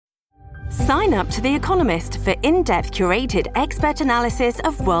Sign up to The Economist for in-depth curated expert analysis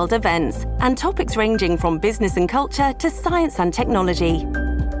of world events and topics ranging from business and culture to science and technology.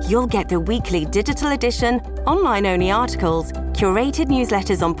 You'll get the weekly digital edition, online-only articles, curated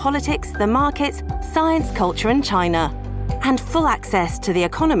newsletters on politics, the markets, science, culture, and China, and full access to The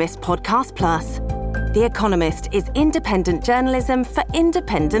Economist Podcast Plus. The Economist is independent journalism for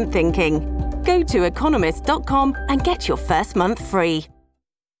independent thinking. Go to economist.com and get your first month free.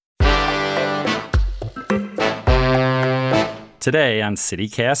 Today on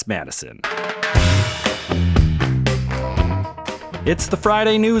CityCast Madison. It's the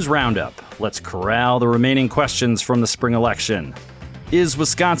Friday News Roundup. Let's corral the remaining questions from the spring election. Is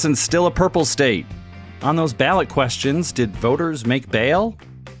Wisconsin still a purple state? On those ballot questions, did voters make bail?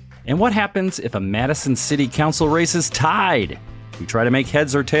 And what happens if a Madison City Council race is tied? We try to make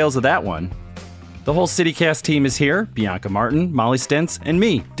heads or tails of that one. The whole CityCast team is here. Bianca Martin, Molly Stentz, and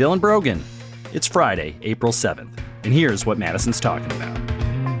me, Dylan Brogan. It's Friday, April 7th. And here's what Madison's talking about.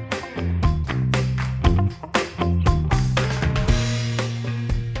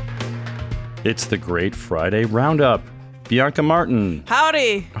 It's the Great Friday Roundup. Bianca Martin.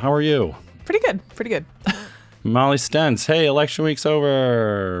 Howdy. How are you? Pretty good. Molly Stentz. Hey, election week's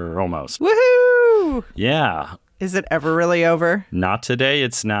over. Almost. Woohoo! Yeah. Is it ever really over? Not today,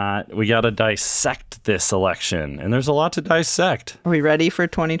 it's not. We got to dissect this election, and there's a lot to dissect. Are we ready for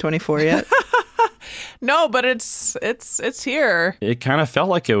 2024 yet? No, but it's here. It kind of felt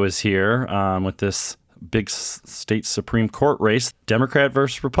like it was here with this big state Supreme Court race. Democrat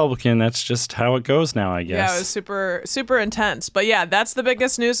versus Republican. That's just how it goes now, I guess. Yeah, it was super intense. But yeah, that's the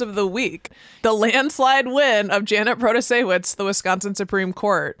biggest news of the week. The landslide win of Janet Protasiewicz, the Wisconsin Supreme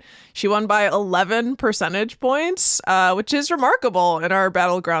Court. She won by 11 percentage points, which is remarkable in our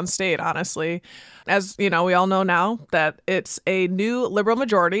battleground state, honestly. As you know, we all know now that it's a new liberal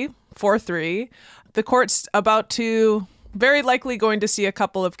majority, 4-3. The court's very likely going to see a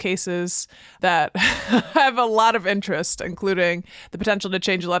couple of cases that have a lot of interest, including the potential to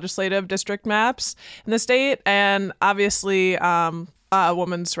change legislative district maps in the state and obviously a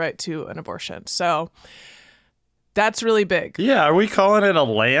woman's right to an abortion. So that's really big. Yeah. Are we calling it a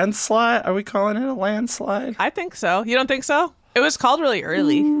landslide? I think so. You don't think so? It was called really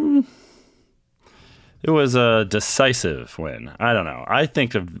early. It was a decisive win. I don't know. I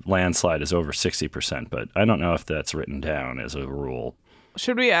think a landslide is over 60%, but I don't know if that's written down as a rule.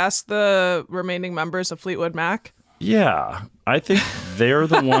 Should we ask the remaining members of Fleetwood Mac? Yeah, I think they're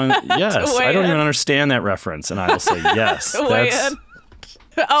the one. Yes, I don't even understand that reference, and I will say yes.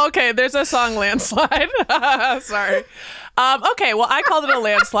 Okay, there's a song Landslide. Sorry. Okay, well, I called it a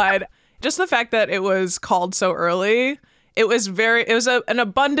landslide. Just the fact that it was called so early. It was an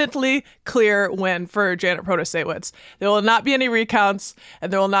abundantly clear win for Janet Protasiewicz. There will not be any recounts,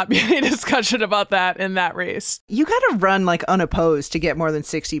 and there will not be any discussion about that in that race. You got to run unopposed to get more than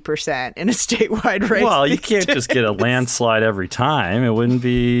 60% in a statewide race. Well, you can't just get a landslide every time. It wouldn't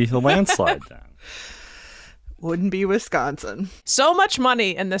be a landslide then. Wouldn't be Wisconsin. So much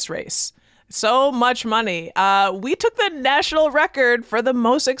money in this race. So much money. We took the national record for the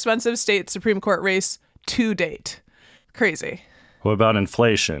most expensive state Supreme Court race to date. Crazy. What about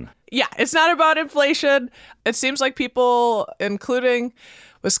inflation? Yeah, it's not about inflation. It seems like people, including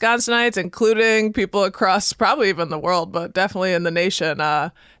Wisconsinites, including people across probably even the world, but definitely in the nation,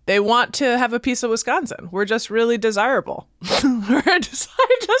 they want to have a piece of Wisconsin. We're just really desirable. I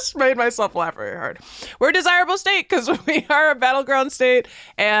just made myself laugh very hard. We're a desirable state because we are a battleground state,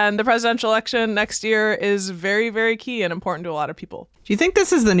 and the presidential election next year is very, very key and important to a lot of people. Do you think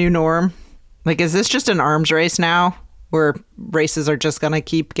this is the new norm? Is this just an arms race now, where races are just going to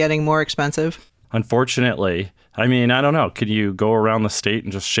keep getting more expensive? Unfortunately. I mean, I don't know. Could you go around the state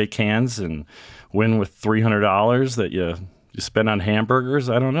and just shake hands and win with $300 that you spend on hamburgers?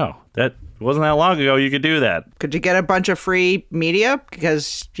 I don't know. That wasn't that long ago you could do that. Could you get a bunch of free media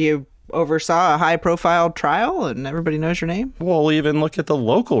because you oversaw a high-profile trial and everybody knows your name? Well, even look at the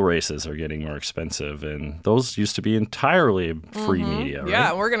local races are getting more expensive, and those used to be entirely free media, right?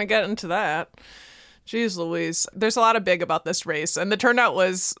 Yeah, we're going to get into that. Jeez Louise. There's a lot of big about this race, and the turnout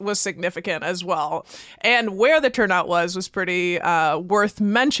was significant as well. And where the turnout was pretty worth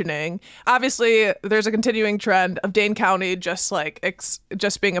mentioning. Obviously, there's a continuing trend of Dane County just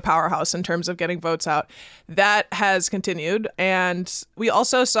being a powerhouse in terms of getting votes out. That has continued, and we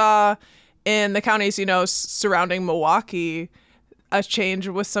also saw in the counties, surrounding Milwaukee, a change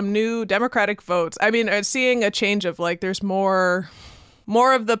with some new Democratic votes. I mean, seeing a change of there's more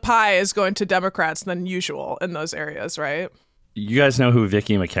of the pie is going to Democrats than usual in those areas, right? You guys know who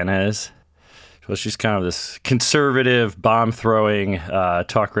Vicki McKenna is? She So she's kind of this conservative, bomb-throwing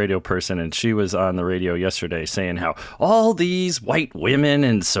talk radio person, and she was on the radio yesterday saying how all these white women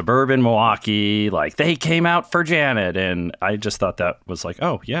in suburban Milwaukee, like, they came out for Janet. And I just thought that was like,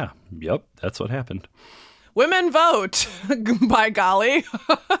 oh, yeah, yep, that's what happened. Women vote, by golly.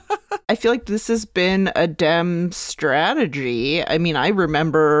 I feel like this has been a Dem strategy. I mean, I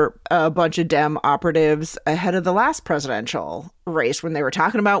remember a bunch of Dem operatives ahead of the last presidential race when they were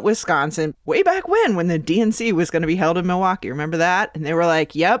talking about Wisconsin way back when the DNC was going to be held in Milwaukee. Remember that? And they were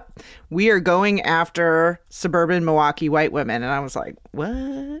like, yep, we are going after suburban Milwaukee white women. And I was like,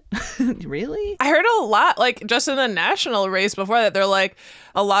 what? Really? I heard a lot, like, just in the national race before that, they're like,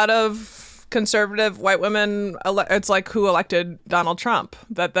 a lot of conservative white women, it's like who elected Donald Trump,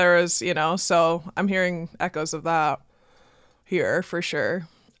 that there is, so I'm hearing echoes of that here for sure.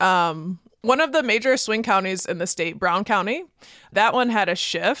 One of the major swing counties in the state, Brown County, that one had a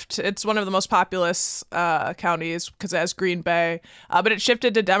shift. It's one of the most populous counties because it has Green Bay, but it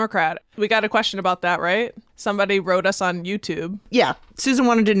shifted to Democrat. We got a question about that, right? Somebody wrote us on YouTube. Yeah. Susan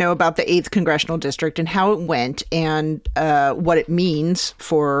wanted to know about the 8th Congressional District and how it went and what it means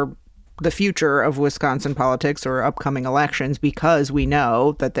for the future of Wisconsin politics or upcoming elections, because we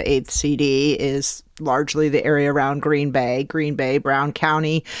know that the 8th CD is largely the area around Green Bay, Brown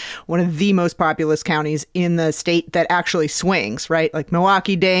County, one of the most populous counties in the state that actually swings, right? Like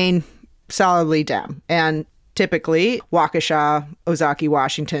Milwaukee, Dane, solidly Dem. And typically Waukesha, Ozaukee,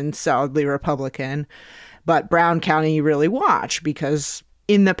 Washington, solidly Republican. But Brown County you really watch because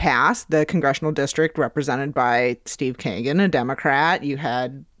in the past, the congressional district represented by Steve Kagan, a Democrat, you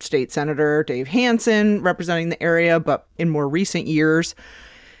had State Senator Dave Hansen representing the area. But in more recent years,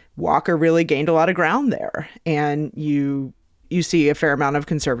 Walker really gained a lot of ground there. And you see a fair amount of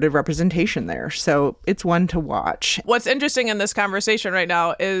conservative representation there. So it's one to watch. What's interesting in this conversation right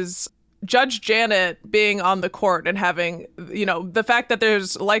now is Judge Janet being on the court and having, the fact that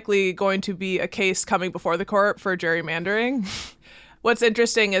there's likely going to be a case coming before the court for gerrymandering. What's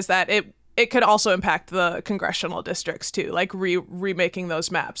interesting is that it could also impact the congressional districts too, like remaking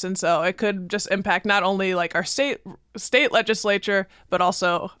those maps. And so it could just impact not only like our state legislature, but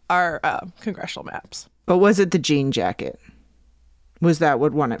also our congressional maps. But was it the jean jacket? Was that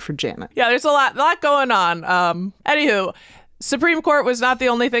what won it for Janet? Yeah, there's a lot going on. Anywho, Supreme Court was not the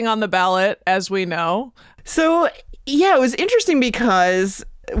only thing on the ballot, as we know. So, yeah, it was interesting because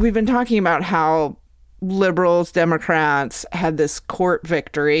we've been talking about how liberals, Democrats had this court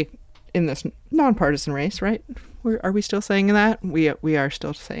victory in this nonpartisan race, right? Are we still saying that? We are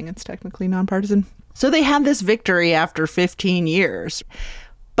still saying it's technically nonpartisan. So they had this victory after 15 years,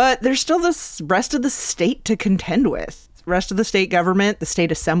 but there's still this rest of the state to contend with. Rest of the state government, the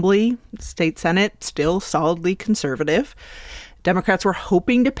state assembly, the state senate, still solidly conservative. Democrats were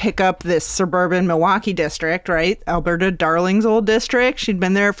hoping to pick up this suburban Milwaukee district, right? Alberta Darling's old district. She'd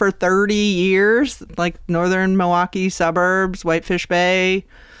been there for 30 years, like northern Milwaukee suburbs, Whitefish Bay,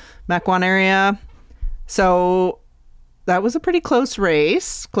 Mequon area. So that was a pretty close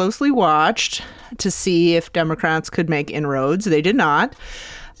race, closely watched to see if Democrats could make inroads. They did not.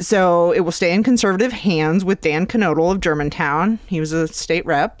 So it will stay in conservative hands with Dan Knodel of Germantown. He was a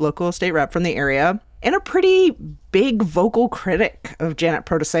local state rep from the area, and a pretty big vocal critic of Janet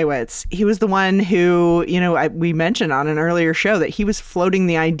Protasiewicz. He was the one who, we mentioned on an earlier show that he was floating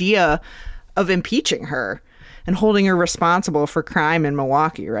the idea of impeaching her and holding her responsible for crime in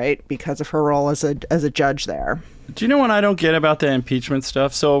Milwaukee, right? Because of her role as a judge there. Do you know what I don't get about the impeachment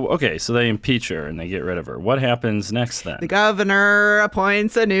stuff? So they impeach her and they get rid of her. What happens next then? The governor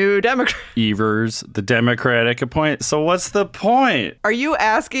appoints a new Democrat. Evers, the Democratic appoint. So what's the point? Are you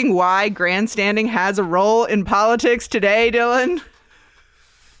asking why grandstanding has a role in politics today, Dylan?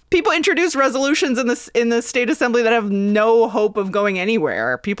 People introduce resolutions in the state assembly that have no hope of going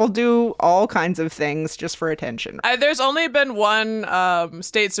anywhere. People do all kinds of things just for attention. There's only been one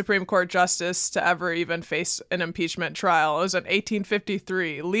state Supreme Court justice to ever even face an impeachment trial. It was in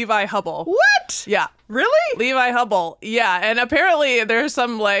 1853, Levi Hubble. What? Yeah. Really? Levi Hubble. Yeah. And apparently there's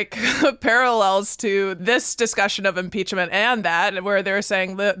some parallels to this discussion of impeachment and that, where they're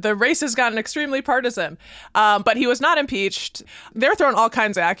saying the race has gotten extremely partisan. But he was not impeached. They're throwing all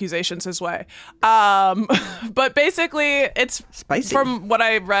kinds of accusations his way. But basically it's spicy. From what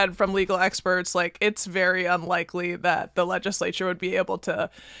I read from legal experts, it's very unlikely that the legislature would be able to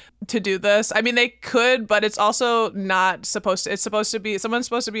do this. I mean, they could, but it's also not supposed to. It's supposed to be, someone's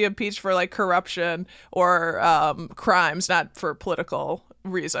supposed to be impeached for corruption or crimes, not for political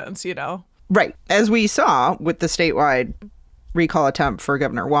reasons, Right. As we saw with the statewide recall attempt for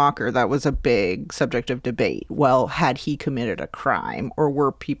Governor Walker, that was a big subject of debate. Well, had he committed a crime, or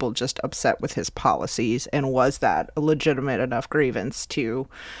were people just upset with his policies, and was that a legitimate enough grievance to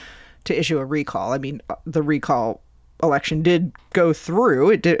issue a recall? I mean, the recall election did go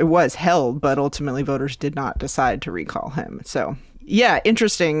through. It was held, but ultimately voters did not decide to recall him. So, yeah,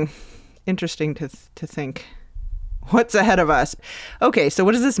 interesting to think what's ahead of us. Okay, so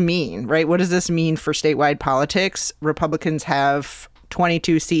what does this mean, right? What does this mean for statewide politics? Republicans have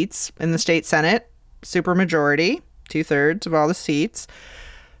 22 seats in the state Senate, supermajority, 2/3 of all the seats.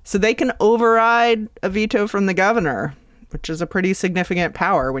 So they can override a veto from the governor, which is a pretty significant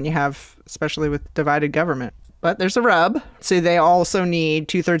power when you have, especially with divided government. But there's a rub. So they also need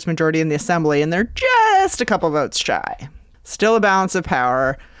 2/3 majority in the assembly, and they're just a couple votes shy. Still a balance of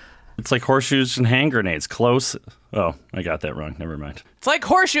power. It's like horseshoes and hand grenades. Close. Oh, I got that wrong. Never mind. It's like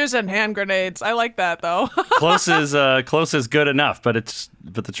horseshoes and hand grenades. I like that, though. Close is good enough, but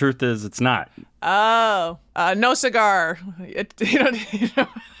the truth is it's not. Oh, no cigar.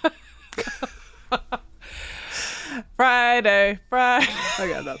 Friday. I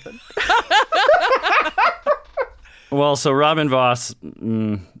got nothing. Well, so Robin Voss,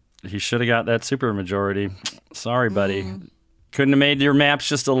 he should have got that supermajority. Sorry, buddy. Couldn't have made your maps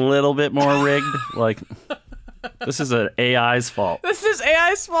just a little bit more rigged? Like, this is an AI's fault. This is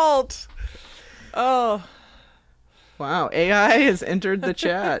AI's fault. Oh. Wow, AI has entered the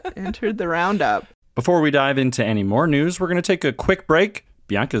chat, entered the roundup. Before we dive into any more news, we're going to take a quick break.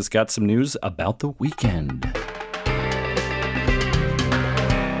 Bianca's got some news about the weekend.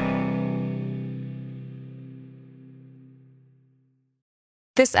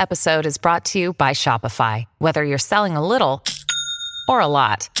 This episode is brought to you by Shopify. Whether you're selling a little or a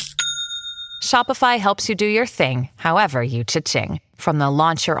lot, Shopify helps you do your thing, however you cha-ching. From the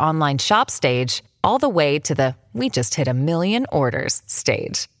launch your online shop stage, all the way to the we just hit 1 million orders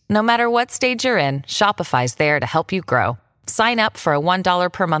stage. No matter what stage you're in, Shopify's there to help you grow. Sign up for a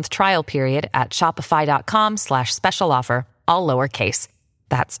 $1 per month trial period at shopify.com/special offer, all lowercase.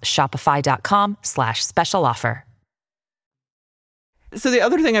 That's shopify.com/special offer. So the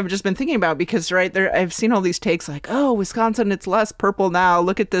other thing I've just been thinking about, because I've seen all these takes like, oh, Wisconsin, it's less purple now.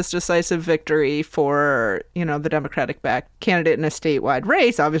 Look at this decisive victory for, the Democratic backed candidate in a statewide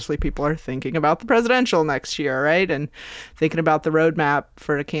race. Obviously, people are thinking about the presidential next year, right? And thinking about the roadmap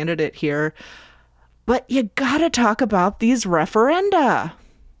for a candidate here. But you gotta talk about these referenda.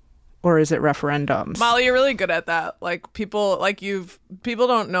 Or is it referendums? Molly, you're really good at that. Like people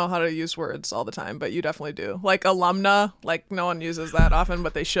don't know how to use words all the time, but you definitely do. Like alumna, like no one uses that often,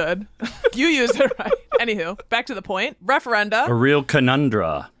 but they should. You use it right. Anywho, back to the point. Referenda. A real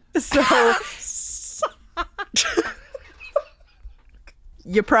conundrum. So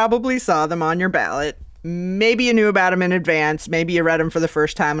you probably saw them on your ballot. Maybe you knew about them in advance. Maybe you read them for the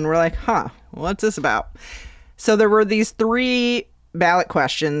first time and were like, what's this about? So there were these 3 ballot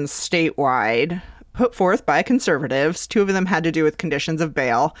questions statewide put forth by conservatives. 2 of them had to do with conditions of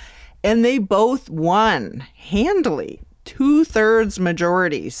bail, and they both won handily. 2/3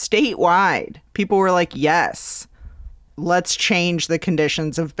 majority statewide. People were like, yes, let's change the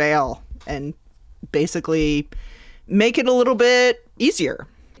conditions of bail and basically make it a little bit easier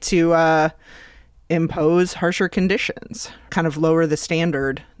to impose harsher conditions, kind of lower the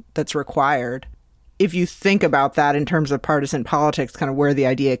standard that's required. If you think about that in terms of partisan politics, kind of where the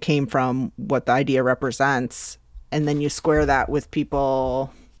idea came from, what the idea represents, and then you square that with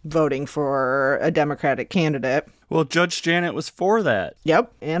people voting for a Democratic candidate. Well, Judge Janet was for that.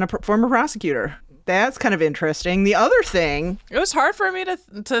 Yep, and a former prosecutor. That's kind of interesting. The other thing... It was hard for me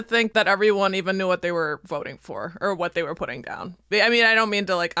to think that everyone even knew what they were voting for or what they were putting down. I mean, I don't mean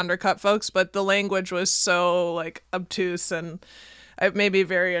to undercut folks, but the language was so obtuse, and it made me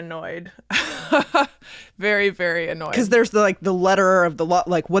very annoyed. Very, very annoyed. Because there's the letter of the law,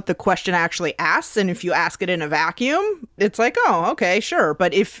 what the question actually asks, and if you ask it in a vacuum, it's like, oh, okay, sure.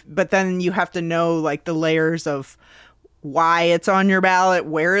 But then you have to know the layers of why it's on your ballot,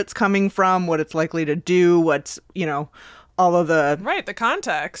 where it's coming from, what it's likely to do, what's all of the the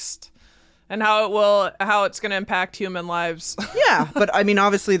context, and how it's going to impact human lives. Yeah, but I mean,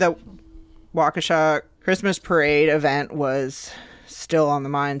 obviously the Waukesha Christmas parade event was still on the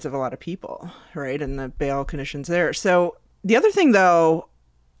minds of a lot of people, right? And the bail conditions there. So the other thing, though,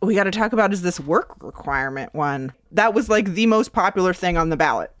 we got to talk about is this work requirement one. That was the most popular thing on the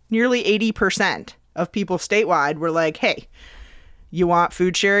ballot. Nearly 80% of people statewide were like, hey, you want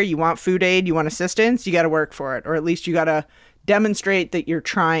food share, you want food aid, you want assistance, you got to work for it. Or at least you got to demonstrate that you're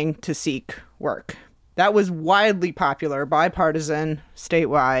trying to seek work. That was widely popular, bipartisan,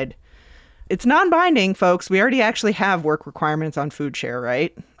 statewide. It's non-binding, folks. We already actually have work requirements on food share,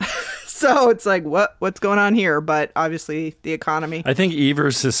 right? So it's like, what's going on here? But obviously the economy. I think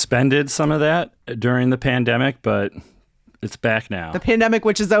Evers suspended some of that during the pandemic, but it's back now. The pandemic,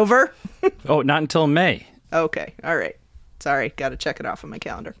 which is over? Oh, not until May. Okay. All right. Sorry. Got to check it off on my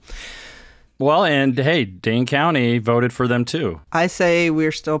calendar. Well, and hey, Dane County voted for them too. I say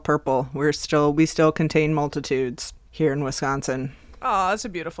we're still purple. We still contain multitudes here in Wisconsin. Oh, that's a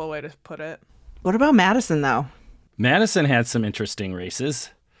beautiful way to put it. What about Madison, though? Madison had some interesting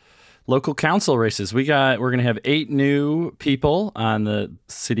races. Local council races. We're going to have 8 new people on the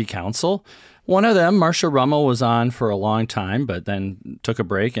city council. One of them, Marcia Rummel, was on for a long time, but then took a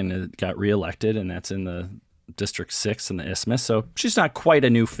break and got reelected, and that's in the District 6 in the Isthmus. So she's not quite a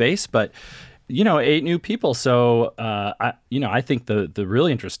new face, but 8 new people. So I think the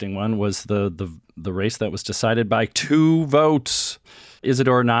really interesting one was the race that was decided by 2 votes.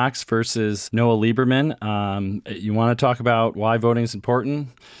 Isidore Knox versus Noah Lieberman. You want to talk about why voting is important?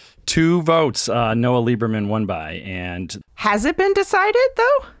 2 votes Noah Lieberman won by. And has it been decided,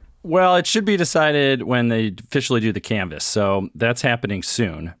 though? Well, it should be decided when they officially do the canvass. So that's happening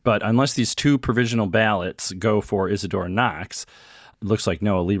soon. But unless these 2 provisional ballots go for Isidore Knox, it looks like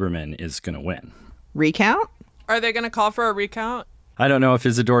Noah Lieberman is going to win. Recount? Are they going to call for a recount? I don't know if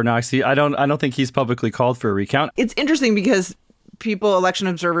Isidore Knox. I don't think he's publicly called for a recount. It's interesting because election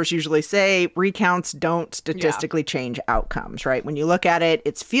observers usually say recounts don't statistically change outcomes, right? When you look at it,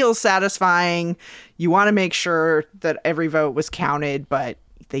 it feels satisfying. You want to make sure that every vote was counted, but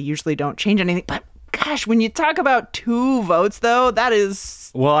they usually don't change anything. But gosh, when you talk about 2 votes, though, that is...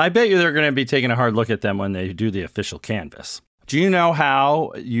 Well, I bet you they're going to be taking a hard look at them when they do the official canvass. Do you know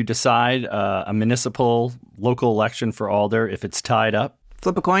how you decide a municipal local election for Alder if it's tied up?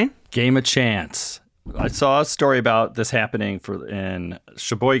 Flip a coin? Game of chance. I saw a story about this happening in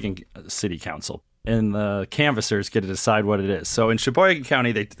Sheboygan City Council, and the canvassers get to decide what it is. So in Sheboygan County,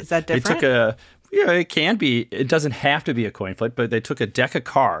 is that different? They took it can be. It doesn't have to be a coin flip, but they took a deck of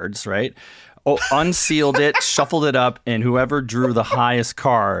cards, right? Unsealed it, shuffled it up, and whoever drew the highest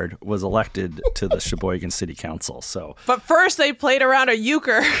card was elected to the Sheboygan City Council. So, but first they played around a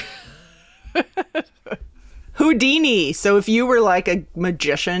euchre. Houdini. So if you were like a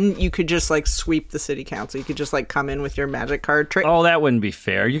magician, you could just like sweep the city council. You could just like come in with your magic card trick. Oh, that wouldn't be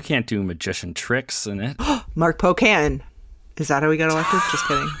fair. You can't do magician tricks in it. Mark Pocan. Is that how he got elected? Just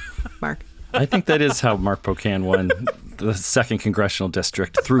kidding. Mark. I think that is how Mark Pocan won the 2nd Congressional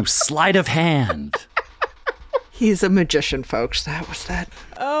District, through sleight of hand. He's a magician, folks. That was that.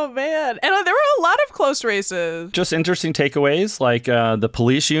 Oh, man. And there were a lot of close races. Just interesting takeaways, like the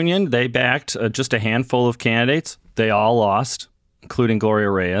police union, they backed just a handful of candidates. They all lost, including Gloria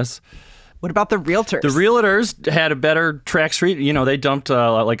Reyes. What about the realtors? The realtors had a better track street. They dumped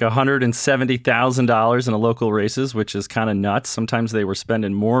like $170,000 in the local races, which is kind of nuts. Sometimes they were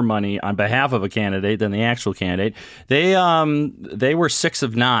spending more money on behalf of a candidate than the actual candidate. They were 6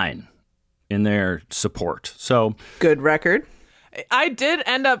 of 9 in their support. So good record. I did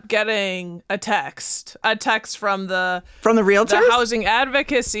end up getting a text from the realtors, the Housing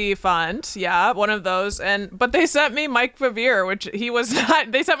Advocacy Fund. Yeah, one of those. But they sent me Mike Vivier, which he was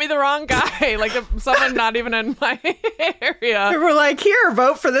not. They sent me the wrong guy, like someone not even in my area. They were like, "Here,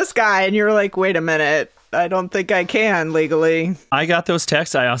 vote for this guy," and you were like, "Wait a minute, I don't think I can legally." I got those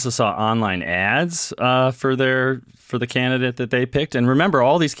texts. I also saw online ads for the candidate that they picked. And remember,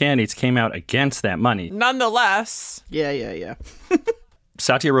 all these candidates came out against that money. Nonetheless. Yeah.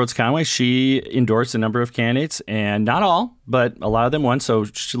 Satya Rhodes Conway, she endorsed a number of candidates, and not all, but a lot of them won. So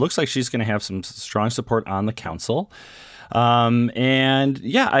she looks like she's going to have some strong support on the council. And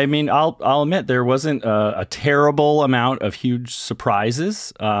yeah, I mean, I'll admit there wasn't a terrible amount of huge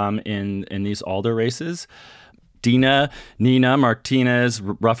surprises in these Alder races. Nina Martinez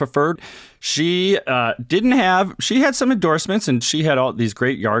Rutherford, she had some endorsements, and she had all these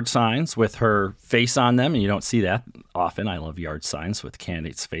great yard signs with her face on them, and you don't see that often. I love yard signs with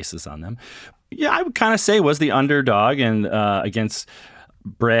candidates' faces on them. Yeah, I would kind of say was the underdog and against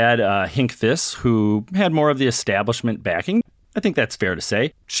Brad Hinkfist, who had more of the establishment backing. I think that's fair to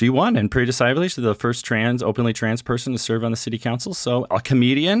say. She won, and pretty decisively. She's the first openly trans person to serve on the city council. So a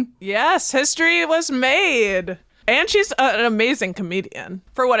comedian. Yes, history was made. And she's an amazing comedian,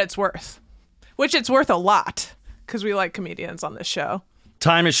 for what it's worth. Which it's worth a lot, because we like comedians on this show.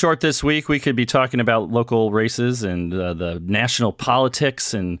 Time is short this week. We could be talking about local races and the national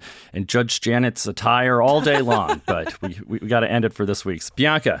politics and Judge Janet's attire all day long. But we got to end it for this week's.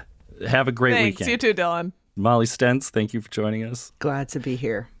 Bianca, have a great weekend. Thanks. You too, Dylan. Molly Stentz, thank you for joining us. Glad to be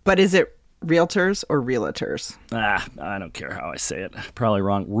here. But is it Realtors or realtors? I don't care how I say it. Probably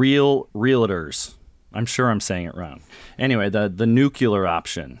wrong. Realtors. I'm sure I'm saying it wrong. Anyway, the nuclear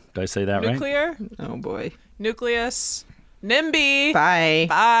option. Did I say that right? Nuclear? Oh, boy. Nucleus. NIMBY. Bye.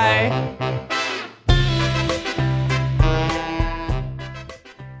 Bye.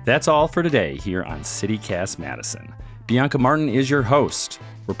 That's all for today here on CityCast Madison. Bianca Martin is your host.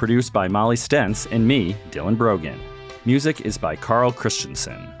 We're produced by Molly Stentz and me, Dylan Brogan. Music is by Carl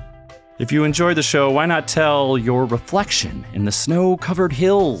Christensen. If you enjoyed the show, why not tell your reflection in the snow-covered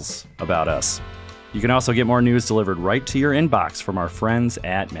hills about us? You can also get more news delivered right to your inbox from our friends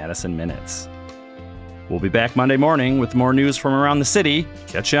at Madison Minutes. We'll be back Monday morning with more news from around the city.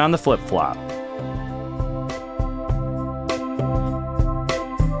 Catch you on the flip-flop.